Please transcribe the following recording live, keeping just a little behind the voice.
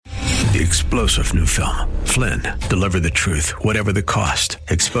The explosive new film, Flynn, Deliver the Truth, Whatever the Cost,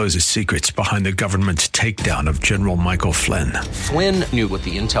 exposes secrets behind the government's takedown of General Michael Flynn. Flynn knew what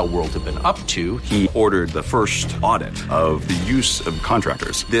the intel world had been up to. He ordered the first audit of the use of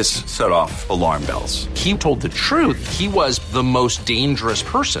contractors. This set off alarm bells. He told the truth. He was the most dangerous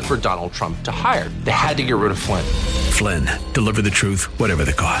person for Donald Trump to hire. They had to get rid of Flynn. Flynn, Deliver the Truth, Whatever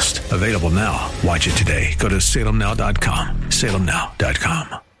the Cost. Available now. Watch it today. Go to salemnow.com.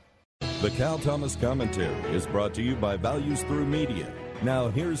 salemnow.com. The Cal Thomas Commentary is brought to you by Values Through Media. Now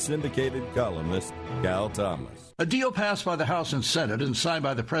here's syndicated columnist Cal Thomas. A deal passed by the House and Senate and signed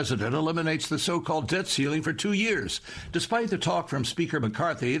by the president eliminates the so-called debt ceiling for 2 years. Despite the talk from Speaker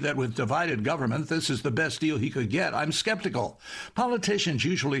McCarthy that with divided government, this is the best deal he could get, I'm skeptical. Politicians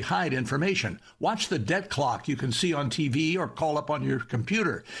usually hide information. Watch the debt clock you can see on TV or call up on your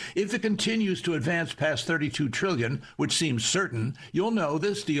computer. If it continues to advance past $32 trillion, which seems certain, you'll know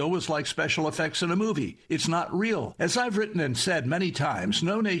this deal was like special effects in a movie. It's not real. As I've written and said many times,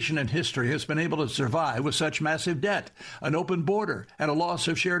 no nation in history has been able to survive with such massive debt, an open border, and a loss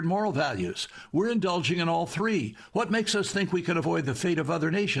of shared moral values. We're indulging in all three. What makes us think we can avoid the fate of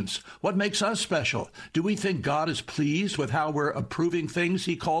other nations? What makes us special? Do we think God is pleased with how we're approving things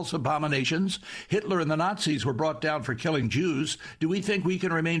he calls abominations? Hitler and the Nazis were brought down for killing Jews. Do we think we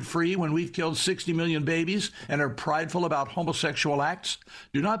can remain free when we've killed 60 million babies and are prideful about homosexual acts?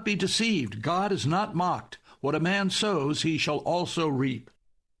 Do not be deceived. God is not mocked. What a man sows, he shall also reap.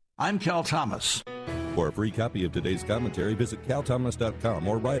 I'm Cal Thomas. For a free copy of today's commentary, visit calthomas.com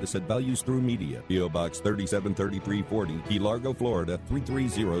or write us at Values Through Media, P.O. Box 373340, Key Largo, Florida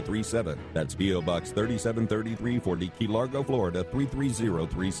 33037. That's P.O. Box 373340, Key Largo, Florida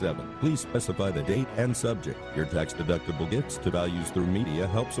 33037. Please specify the date and subject. Your tax-deductible gifts to Values Through Media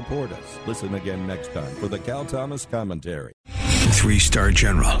help support us. Listen again next time for the Cal Thomas Commentary. 3-star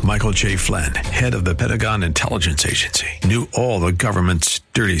General Michael J. Flynn, head of the Pentagon Intelligence Agency, knew all the government's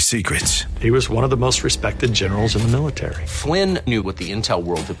dirty secrets. He was one of the most respected generals in the military. Flynn knew what the intel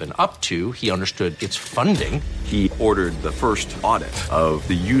world had been up to. He understood its funding. He ordered the first audit of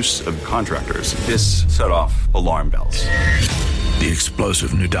the use of contractors. This set off alarm bells. The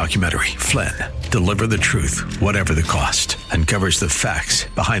explosive new documentary, Flynn, Deliver the Truth, Whatever the Cost, uncovers the facts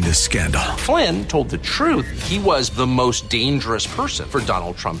behind this scandal. Flynn told the truth. He was the most dangerous person for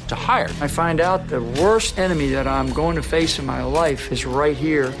Donald Trump to hire. I find out the worst enemy that I'm going to face in my life is right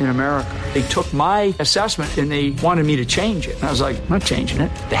here in America. They took my assessment and they wanted me to change it. And I was like, I'm not changing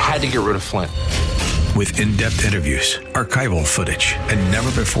it. They had to get rid of Flynn. With in-depth interviews, archival footage, and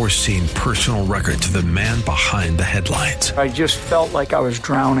never-before-seen personal records of the man behind the headlines. I just felt like I was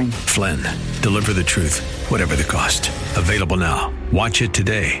drowning. Flynn, Deliver the Truth, Whatever the Cost. Available now. Watch it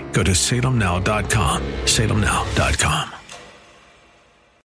today. Go to salemnow.com. salemnow.com.